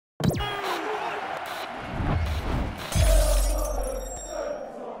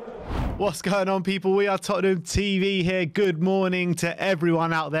What's going on, people? We are Tottenham TV here. Good morning to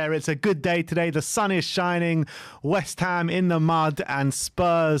everyone out there. It's a good day today. The sun is shining. West Ham in the mud, and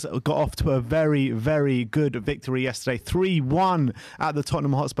Spurs got off to a very, very good victory yesterday. 3-1 at the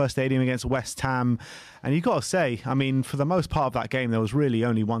Tottenham Hotspur Stadium against West Ham. And you got to say, I mean, for the most part of that game, there was really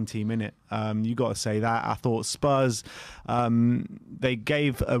only one team in it. You got to say that. I thought Spurs, they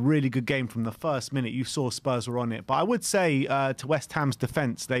gave a really good game from the first minute. You saw Spurs were on it. But I would say to West Ham's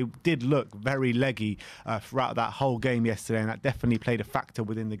defence, they did look very leggy throughout that whole game yesterday, and that definitely played a factor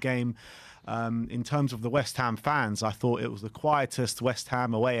within the game. In terms of the West Ham fans, I thought it was the quietest West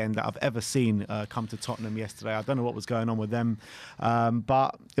Ham away end that I've ever seen come to Tottenham yesterday. I don't know what was going on with them,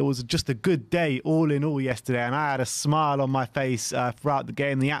 but it was just a good day all in all yesterday, and I had a smile on my face throughout the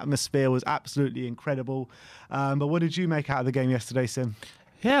game. The atmosphere was absolutely incredible. But what did you make out of the game yesterday, Sim?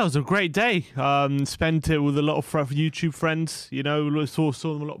 Yeah, it was a great day. Spent it with a lot of YouTube friends. You know, saw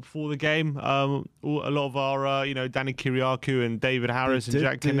them a lot before the game. A lot of our, Danny Kiriakou and David Harris and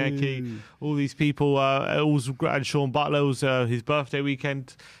Jack Kaneki, all these people. It was great. And Sean Butler was his birthday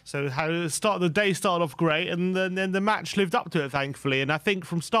weekend. So the day started off great, and then the match lived up to it, thankfully. And I think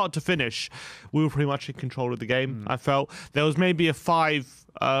from start to finish, we were pretty much in control of the game. I felt there was maybe a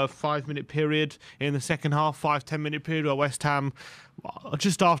 5-minute period in the second half, 5-10 minute period where West Ham,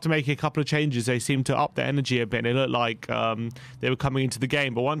 just after making a couple of changes, they seemed to up the energy a bit, and it looked like they were coming into the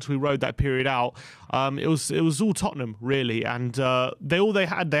game. But once we rode that period out, it was all Tottenham really, and they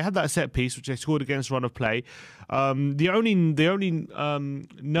had that set piece which they scored against run of play. The only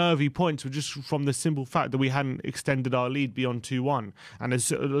nervy points were just from the simple fact that we hadn't extended our lead beyond 2-1, and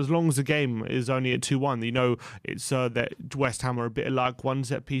as long as the game is only at 2-1, you know, it's that West Ham are a bit like one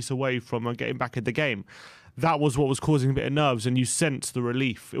set piece away from getting back in the game. That was what was causing a bit of nerves, and you sense the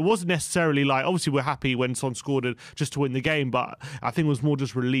relief. It wasn't necessarily like, obviously we're happy when Son scored it just to win the game, but I think it was more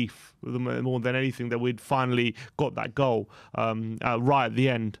just relief more than anything that we'd finally got that goal right at the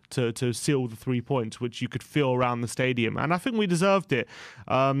end to seal the 3 points, which you could feel around the stadium, and I think we deserved it.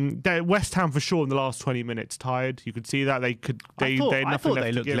 West Ham for sure in the last 20 minutes tired. You could see that I thought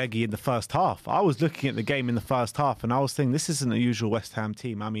they looked leggy in the first half. I was looking at the game in the first half, and I was thinking, this isn't a usual West Ham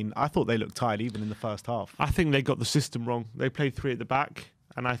team. I mean, I thought they looked tired even in the first half. I think they got the system wrong. They played 3 at the back,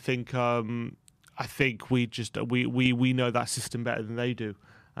 and I think we know that system better than they do,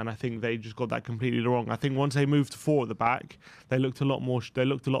 and I think they just got that completely wrong. I think once they moved to 4 at the back, they looked a lot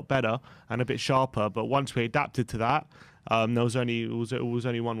better and a bit sharper. But once we adapted to that, it was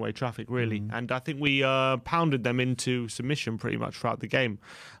only one-way traffic really, and I think we pounded them into submission pretty much throughout the game.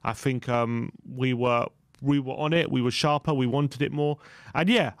 I think we were on it. We were sharper. We wanted it more. And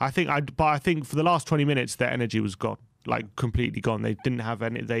yeah, I think for the last 20 minutes, their energy was gone, like completely gone. They didn't have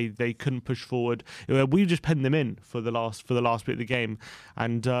any. They couldn't push forward. We just penned them in for the last bit of the game.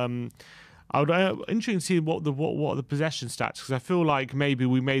 And I would interesting to see what are the possession stats, because I feel like maybe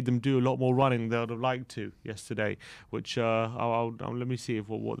we made them do a lot more running than I'd have liked to yesterday. Which let me see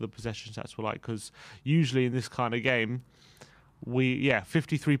what the possession stats were like, because usually in this kind of game,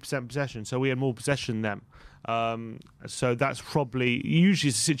 53% possession, so we had more possession than them. So that's probably usually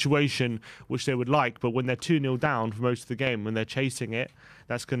a situation which they would like, but when they're 2-0 down for most of the game, when they're chasing it,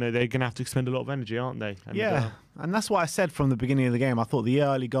 they're gonna have to expend a lot of energy, aren't they? And, and that's what I said from the beginning of the game. I thought the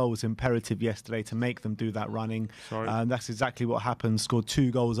early goal was imperative yesterday to make them do that running. That's exactly what happened. Scored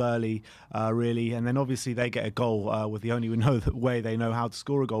 2 goals early, really, and then obviously they get a goal with the only way they know how to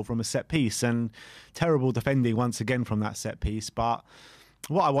score a goal, from a set piece, and terrible defending once again from that set piece. But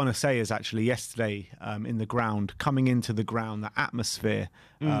what I want to say is actually yesterday in the ground, coming into the ground, the atmosphere,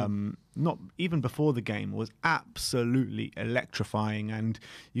 not even before the game, was absolutely electrifying. And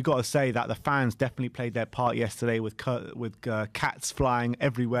you got to say that the fans definitely played their part yesterday with cats flying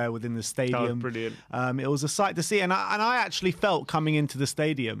everywhere within the stadium. That was brilliant. It was a sight to see, and I actually felt coming into the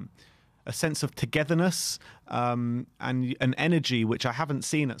stadium a sense of togetherness and an energy which I haven't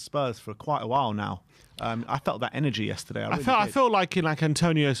seen at Spurs for quite a while now. I felt that energy yesterday. I felt like in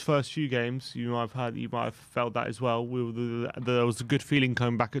Antonio's first few games, you might have felt that as well. There was a good feeling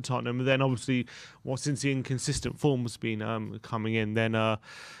coming back at Tottenham, and then obviously, since the inconsistent form has been coming in, then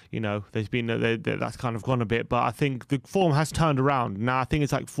there's been that's kind of gone a bit. But I think the form has turned around now. I think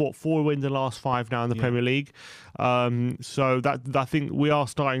it's like four wins in the last 5 now in the Premier League. So that I think we are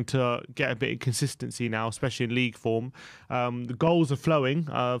starting to get a bit of consistency now, especially in league form. The goals are flowing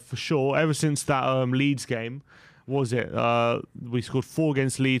for sure. Ever since that Leeds game, was it? We scored 4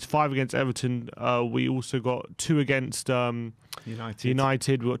 against Leeds, 5 against Everton. We also got 2 against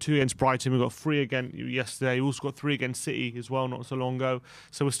United. We got 2 against Brighton. We got 3 again yesterday. We also got 3 against City as well, not so long ago.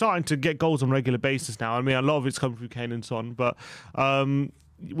 So we're starting to get goals on a regular basis now. I mean, a lot of it's come from Kane and Son, but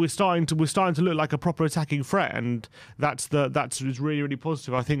we're starting to look like a proper attacking threat, and that's really, really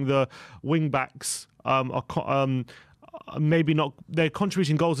positive. I think the wing backs maybe not, they're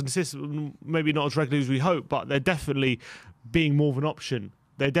contributing goals and assists, maybe not as regularly as we hope, but they're definitely being more of an option.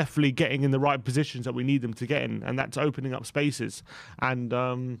 They're definitely getting in the right positions that we need them to get in, and that's opening up spaces. And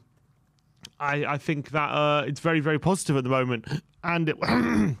I think that it's very, very positive at the moment.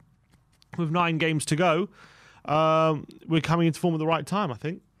 And with 9 games to go, we're coming into form at the right time, I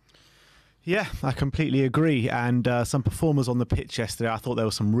think. Yeah, I completely agree. And some performers on the pitch yesterday. I thought there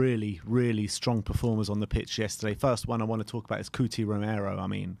were some really, really strong performers on the pitch yesterday. First one I want to talk about is Cuti Romero. I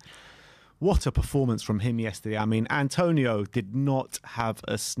mean, what a performance from him yesterday. I mean, Antonio did not have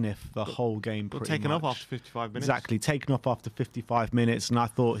a sniff the whole game pretty taken much. off after 55 minutes. Exactly, taken off after 55 minutes, and I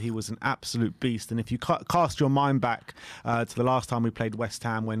thought he was an absolute beast. And if you cast your mind back to the last time we played West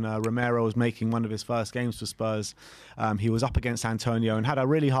Ham, when Romero was making one of his first games for Spurs, he was up against Antonio and had a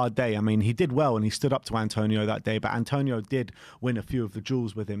really hard day. I mean, he did well and he stood up to Antonio that day, but Antonio did win a few of the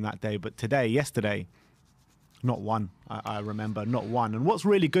duels with him that day. But yesterday, not one. I remember, not one. And what's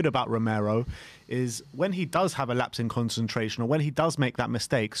really good about Romero is when he does have a lapse in concentration, or when he does make that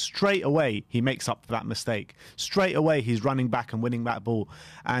mistake, straight away he makes up for that mistake. Straight away he's running back and winning that ball.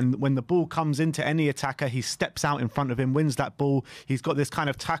 And when the ball comes into any attacker, he steps out in front of him, wins that ball. He's got this kind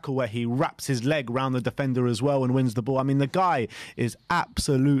of tackle where he wraps his leg around the defender as well and wins the ball. I mean, the guy is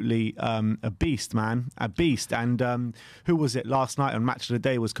absolutely a beast, man, a beast. And who was it last night on Match of the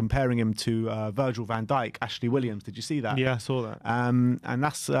Day was comparing him to Virgil van Dijk, Ashley Williams. Did you see that? Yeah, I saw that. And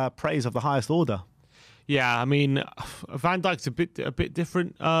that's praise of the highest order. Yeah, I mean, Van Dijk's a bit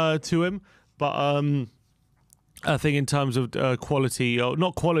different to him, but I think in terms of quality, or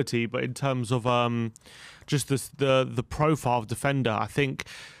not quality, but in terms of just the profile of defender, I think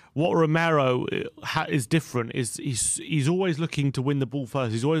what Romero is different is he's always looking to win the ball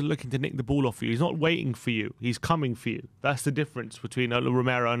first. He's always looking to nick the ball off you. He's not waiting for you. He's coming for you. That's the difference between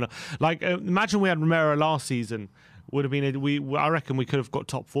Romero and imagine we had Romero last season. Would have been I reckon we could have got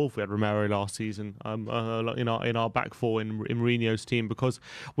top 4 if we had Romero last season in our back 4 in Mourinho's team, because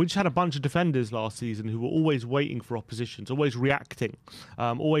we just had a bunch of defenders last season who were always waiting for oppositions, always reacting,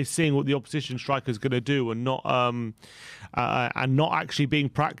 always seeing what the opposition striker is going to do, and not actually being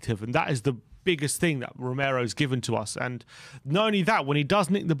proactive. And that is the biggest thing that Romero's given to us. And not only that, when he does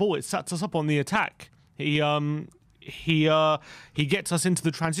nick the ball, it sets us up on the attack. He gets us into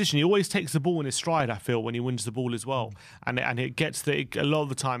the transition. He always takes the ball in his stride, I feel, when he wins the ball as well. And it gets a lot of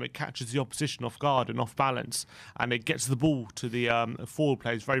the time it catches the opposition off guard and off balance, and it gets the ball to the forward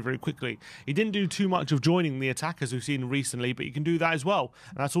players very, very quickly. He didn't do too much of joining the attack as we've seen recently, but he can do that as well,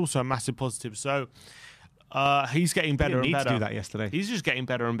 and that's also a massive positive. So he's getting better and better. To do that yesterday. He's just getting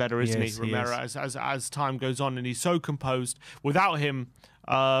better and better, isn't he, Romero, as time goes on, and he's so composed. Without him,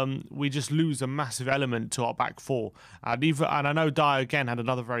 we just lose a massive element to our back 4. And I know Dyer again had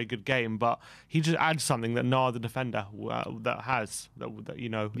another very good game, but he just adds something that no other defender has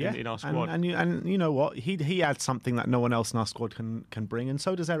in our squad. And you know what, he adds something that no one else in our squad can bring, and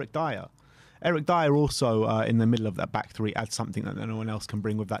so does Eric Dyer. Eric Dyer also, in the middle of that back 3, adds something that no one else can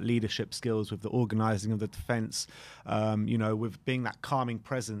bring, with that leadership skills, with the organising of the defence, with being that calming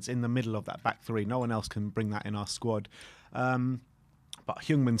presence in the middle of that back 3. No one else can bring that in our squad. But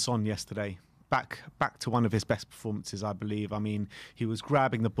Heung-min Son yesterday, back to one of his best performances, I believe. I mean, he was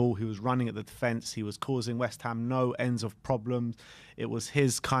grabbing the ball, he was running at the defence, he was causing West Ham no ends of problems. It was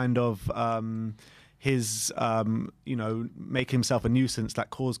his kind of... make himself a nuisance that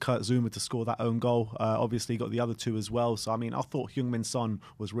caused Kurt Zouma to score that own goal. Obviously, he got the other 2 as well. So, I mean, I thought Heung-min Son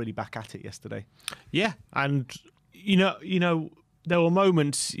was really back at it yesterday. Yeah, and, there were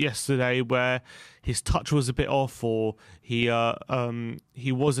moments yesterday where his touch was a bit off, or he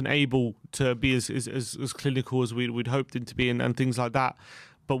wasn't able to be as clinical as we'd hoped him to be, and things like that.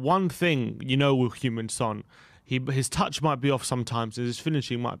 But one thing, with Heung-min Son, his touch might be off sometimes, his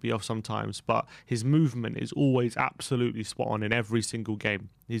finishing might be off sometimes, but his movement is always absolutely spot on in every single game.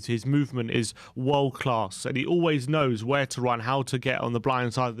 His movement is world class, and he always knows where to run, how to get on the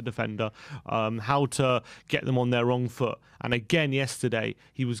blind side of the defender, how to get them on their wrong foot. And again, yesterday,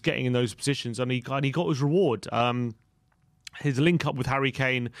 he was getting in those positions, and he got his reward. His link up with Harry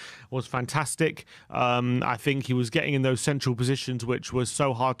Kane was fantastic. I think he was getting in those central positions, which was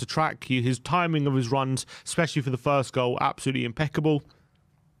so hard to track. His timing of his runs, especially for the first goal, absolutely impeccable.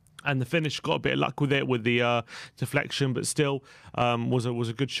 And the finish, got a bit of luck with it, with the deflection, but still was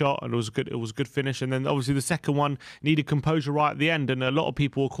a good shot, and it was a good finish. And then obviously the second one needed composure right at the end, and a lot of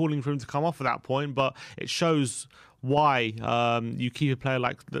people were calling for him to come off at that point. But it shows why you keep a player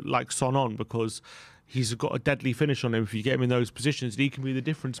like Son on, because he's got a deadly finish on him if you get him in those positions. He can be the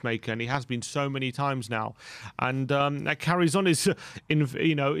difference maker, and he has been so many times now. And that carries on.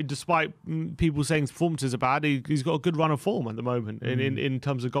 Despite people saying his performances are bad, he's got a good run of form at the moment in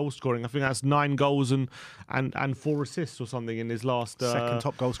terms of goal scoring. I think that's 9 goals and 4 assists or something in his last second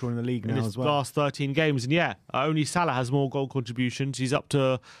top goal scorer in the league now as well. Last 13 games, and only Salah has more goal contributions. He's up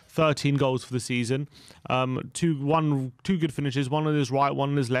to 13 goals for the season. Two good finishes, one on his right, one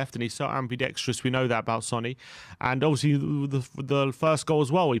on his left, and he's so ambidextrous. We know that about Sonny. And obviously the first goal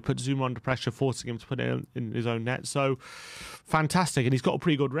as well, he put Zuma under pressure, forcing him to put it in his own net. So fantastic, and he's got a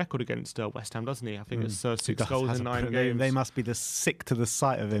pretty good record against West Ham, doesn't he? I think it's 6 goals in 9 games. They must be sick to the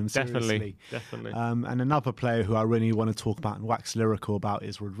sight of him. Definitely. And another player who I really want to talk about and wax lyrical about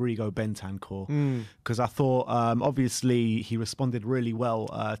is Rodrigo Bentancur, because I thought obviously he responded really well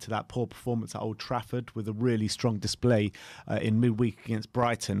to that poor performance at Old Trafford with a really strong display in midweek against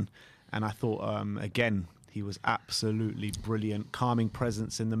Brighton, and I thought again, he was absolutely brilliant. Calming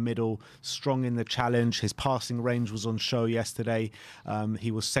presence in the middle, strong in the challenge. His passing range was on show yesterday.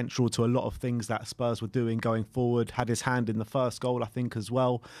 He was central to a lot of things that Spurs were doing going forward. Had his hand in the first goal, I think, as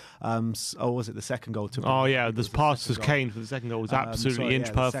well. Or was it the second goal? The pass to Kane for the second goal was absolutely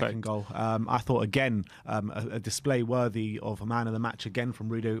inch perfect. The second goal. I thought, again, a display worthy of a man of the match again from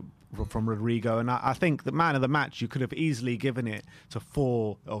Rodrigo. And I think the man of the match, you could have easily given it to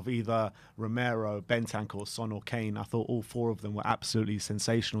 4 of either Romero, Bentancur, Son or Kane. I thought all 4 of them were absolutely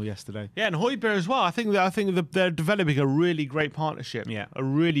sensational yesterday. Yeah, and Højbjerg as well. I think they're developing a really great partnership. Yeah, a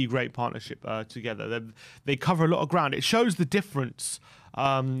really great partnership together. They cover a lot of ground. It shows the difference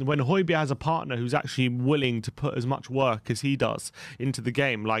when Højbjerg has a partner who's actually willing to put as much work as he does into the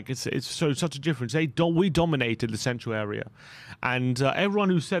game. Like it's such a difference. We dominated the central area, and everyone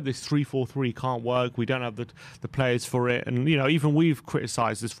who said this 3-4-3 can't work, we don't have the players for it, and even we've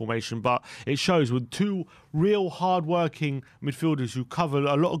criticised this formation, but it shows with 2 real hard-working midfielders who cover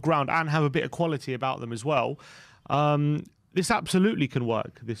a lot of ground and have a bit of quality about them as well. This absolutely can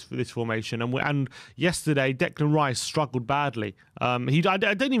work, this formation. And yesterday, Declan Rice struggled badly. I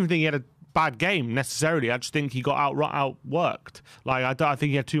don't even think he had a bad game necessarily. I just think he got outworked. Like I think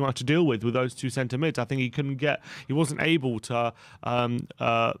he had too much to deal with those 2 centre mids. I think he wasn't able to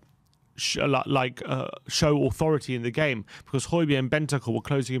show authority in the game, because Højbjerg and Bentancur were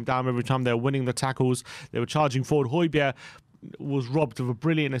closing him down every time they were winning the tackles. They were charging forward. Højbjerg was robbed of a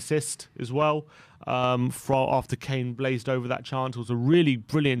brilliant assist as well after Kane blazed over that chance. It was a really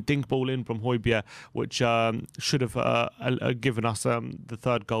brilliant dink ball in from Højbjerg, which should have given us the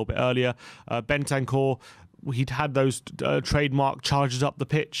 3rd goal a bit earlier. Bentancur, he'd had those trademark charges up the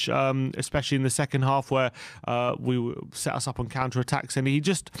pitch, especially in the second half where we set us up on counter-attacks, and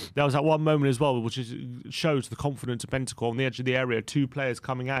there was that one moment as well which shows the confidence of Bentancur on the edge of the area, 2 players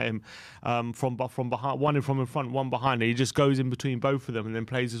coming at him from behind, one from in front, one behind, and he just goes in between both of them and then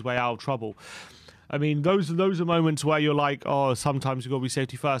plays his way out of trouble. I mean, those are moments where you're like, oh, sometimes you've got to be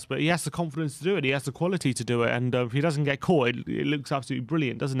safety first, but he has the confidence to do it. He has the quality to do it, and if he doesn't get caught, it looks absolutely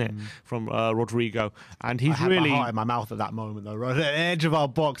brilliant, doesn't it, from Rodrigo? And he's I had my heart in my mouth at that moment, though. Right at the edge of our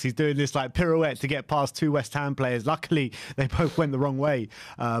box, he's doing this pirouette to get past 2 West Ham players. Luckily, they both went the wrong way,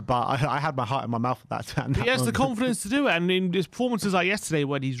 but I had my heart in my mouth at that. He has the confidence to do it, and in his performances like yesterday,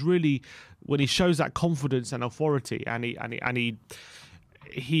 when he shows that confidence and authority, and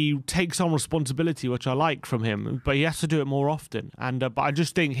he takes on responsibility, which I like from him, but he has to do it more often. And but I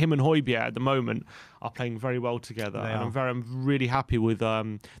just think him and Højbjerg at the moment are playing very well together, and I'm really happy with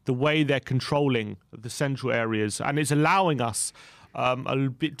the way they're controlling the central areas, and it's allowing us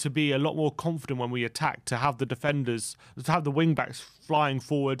to be a lot more confident when we attack, to have the defenders, to have the wing backs flying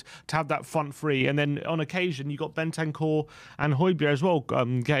forward, to have that front three, and then on occasion you got Bentancur and Højbjerg as well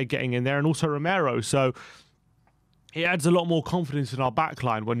getting in there, and also Romero. So it adds a lot more confidence in our back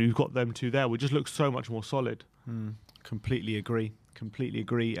line when you've got them 2 there. We just look so much more solid. Completely agree.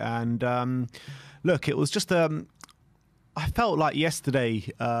 And look, it was just I felt like yesterday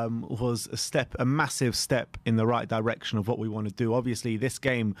was a massive step in the right direction of what we want to do. Obviously, this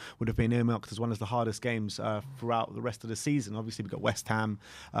game would have been earmarked as one of the hardest games throughout the rest of the season. Obviously, we've got West Ham,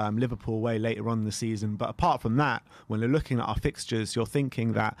 Liverpool away later on in the season. But apart from that, when you're looking at our fixtures, you're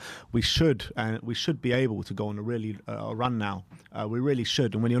thinking that we should be able to go on a run now. We really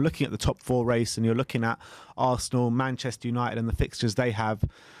should. And when you're looking at the top 4 race and you're looking at Arsenal, Manchester United and the fixtures they have,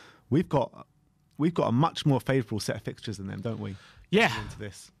 we've got a much more favourable set of fixtures than them, don't we? Yeah, into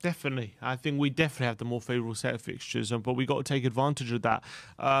this. Definitely. I think we definitely have the more favourable set of fixtures, but we got to take advantage of that.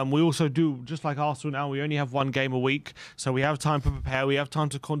 We also do, just like Arsenal now, we only have one game a week, so we have time to prepare. We have time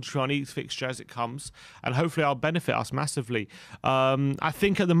to concentrate on each fixture as it comes, and hopefully it'll benefit us massively. I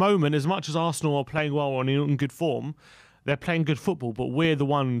think at the moment, as much as Arsenal are playing well and in good form, they're playing good football, but we're the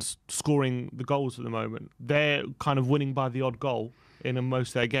ones scoring the goals at the moment. They're kind of winning by the odd goal in most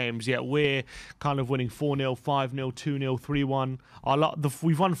of their games, yet we're kind of winning 4-0, 5-0, 2-0, 3-1.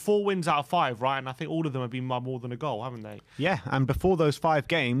 We've won 4 wins out of 5, right? And I think all of them have been by more than a goal, haven't they? Yeah, and before those 5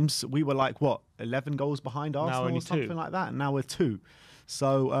 games, we were like, what, 11 goals behind Arsenal only or something 2. like that? And now we're 2.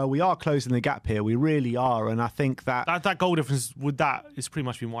 So we are closing the gap here. We really are. And I think that goal difference with that is pretty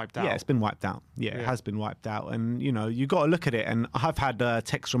much been wiped out. Yeah, it's been wiped out. Yeah, it has been wiped out. And, you know, you got to look at it. And I've had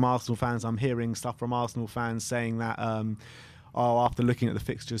texts from Arsenal fans. I'm hearing stuff from Arsenal fans saying that, after looking at the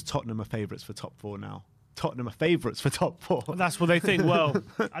fixtures, Tottenham are favourites for top 4 now. Tottenham are favourites for top 4. Well, that's what they think. Well,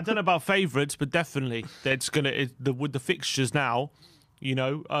 I don't know about favourites, but definitely it's with the fixtures now. You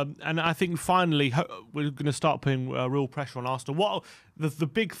know, and I think finally we're going to start putting real pressure on Arsenal. What the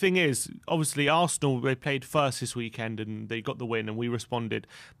big thing is, obviously Arsenal, they played first this weekend and they got the win and we responded.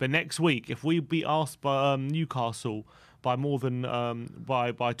 But next week, if we beat Newcastle by more than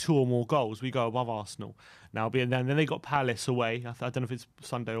by 2 or more goals, we go above Arsenal. Now, then they got Palace away. I don't know if it's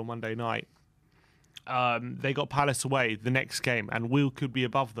Sunday or Monday night. They got Palace away the next game, and we could be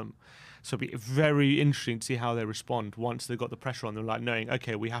above them. So it'll be very interesting to see how they respond once they've got the pressure on them, like knowing,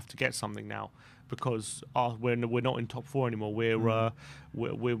 okay, we have to get something now because we're not in top 4 anymore.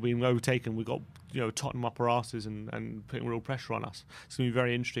 We're being overtaken. We've got, you know, Tottenham up our asses and putting real pressure on us. It's going to be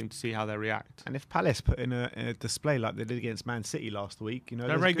very interesting to see how they react. And if Palace put in a display like they did against Man City last week, you know,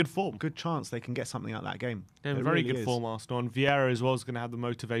 they're very good form. Good chance they can get something out of that game. They're very good form, Arsenal. And Vieira as well is going to have the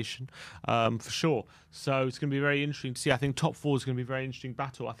motivation, for sure. So it's going to be very interesting to see. I think top 4 is going to be a very interesting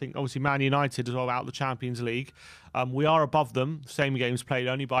battle. I think obviously Man United as well out of the Champions League. We are above them. Same games played,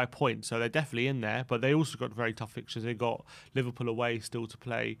 only by a point, so they're definitely in there. But they also got very tough fixtures. They've got Liverpool away still to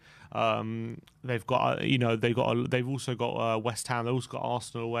play. They've got they've also got West Ham. They've also got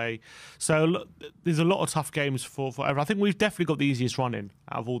Arsenal away. So look, there's a lot of tough games for everyone. I think we've definitely got the easiest run in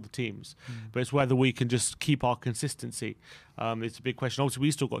out of all the teams. But it's whether we can just keep our consistency. It's a big question. Obviously,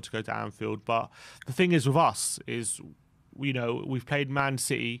 we still got to go to Anfield, but the thing is with us is, you know, we've played Man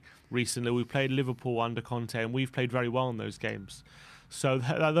City recently, we've played Liverpool under Conte, and we've played very well in those games. So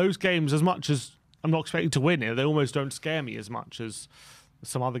those games, as much as I'm not expecting to win it, they almost don't scare me as much as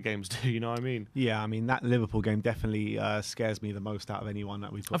some other games do, you know what I mean? Yeah, I mean, that Liverpool game definitely scares me the most out of anyone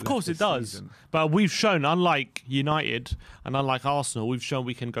that we've got. Of course it does. Season. But we've shown, unlike United and unlike Arsenal, we've shown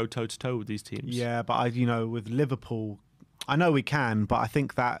we can go toe-to-toe with these teams. Yeah, but, with Liverpool, I know we can, but I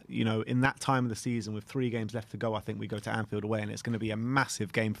think that, you know, in that time of the season with 3 games left to go, I think we go to Anfield away and it's going to be a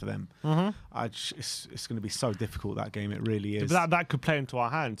massive game for them. It's going to be so difficult, that game. It really is. But that could play into our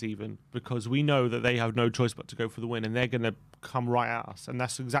hands even, because we know that they have no choice but to go for the win and they're going to come right at us. And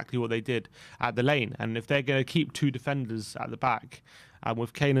that's exactly what they did at the Lane. And if they're going to keep 2 defenders at the back and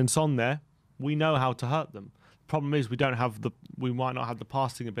with Kane and Son there, we know how to hurt them. Problem is we might not have the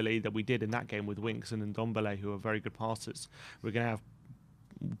passing ability that we did in that game with Winks and Ndombele, who are very good passers. We're going to have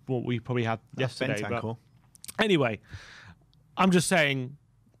what we probably had yesterday. But anyway, I'm just saying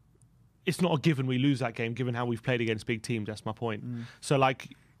it's not a given we lose that game, given how we've played against big teams. That's my point. So, like,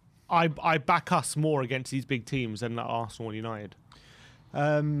 I back us more against these big teams than Arsenal and United.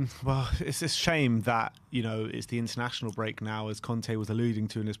 Well, it's a shame that, you know, it's the international break now, as Conte was alluding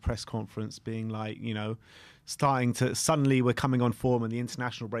to in his press conference, being like, you know, suddenly we're coming on form and the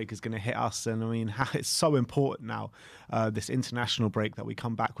international break is going to hit us. And I mean, it's so important now, this international break, that we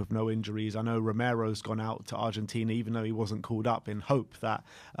come back with no injuries. I know Romero's gone out to Argentina, even though he wasn't called up, in hope that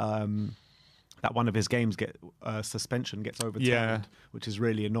that one of his games suspension gets overturned, which is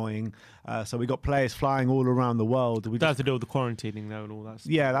really annoying. So we got players flying all around the world. We have to do with the quarantining though and all that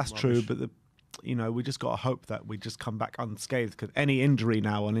stuff. Yeah, that's true. But we just got to hope that we just come back unscathed, because any injury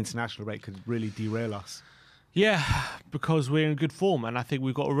now on international break could really derail us. Yeah, because we're in good form, and I think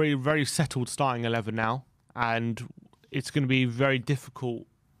we've got a really very settled starting 11 now, and it's going to be very difficult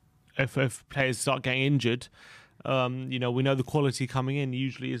if players start getting injured. We know the quality coming in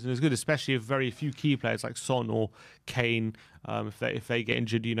usually isn't as good, especially if very few key players like Son or Kane, if they get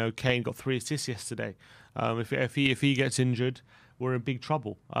injured. You know, Kane got 3 assists yesterday. If he gets injured, we're in big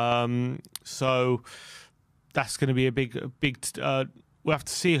trouble. So that's going to be a big. We'll have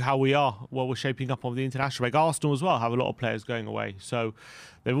to see how we are while we're shaping up on the international break. Arsenal as well have a lot of players going away, so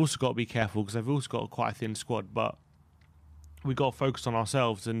they've also got to be careful because they've also got quite a thin squad. But we've got to focus on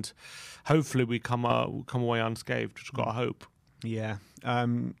ourselves, and hopefully we come away unscathed, which we've got to hope. Yeah.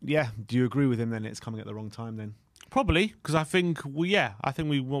 Yeah. Do you agree with him then? It's coming at the wrong time then? Probably, because I think we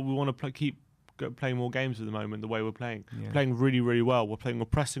want to keep playing more games at the moment. The way we're playing, playing really, really well. We're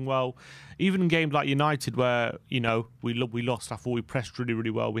pressing well. Even in games like United, where we lost, I thought we pressed really, really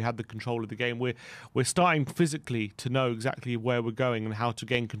well. We had the control of the game. We're starting physically to know exactly where we're going and how to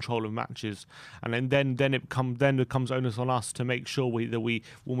gain control of matches. And then it comes onus on us to make sure when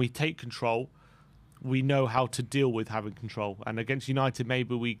we take control, we know how to deal with having control. And against United,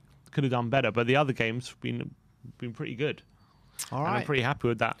 maybe we could have done better, but the other games been pretty good. All right, and I'm pretty happy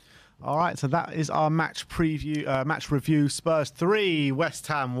with that. All right, so that is our match preview, match review. Spurs 3, West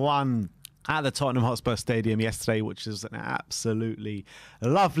Ham 1 at the Tottenham Hotspur Stadium yesterday, which is an absolutely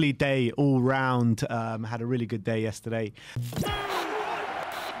lovely day all round. Had a really good day yesterday.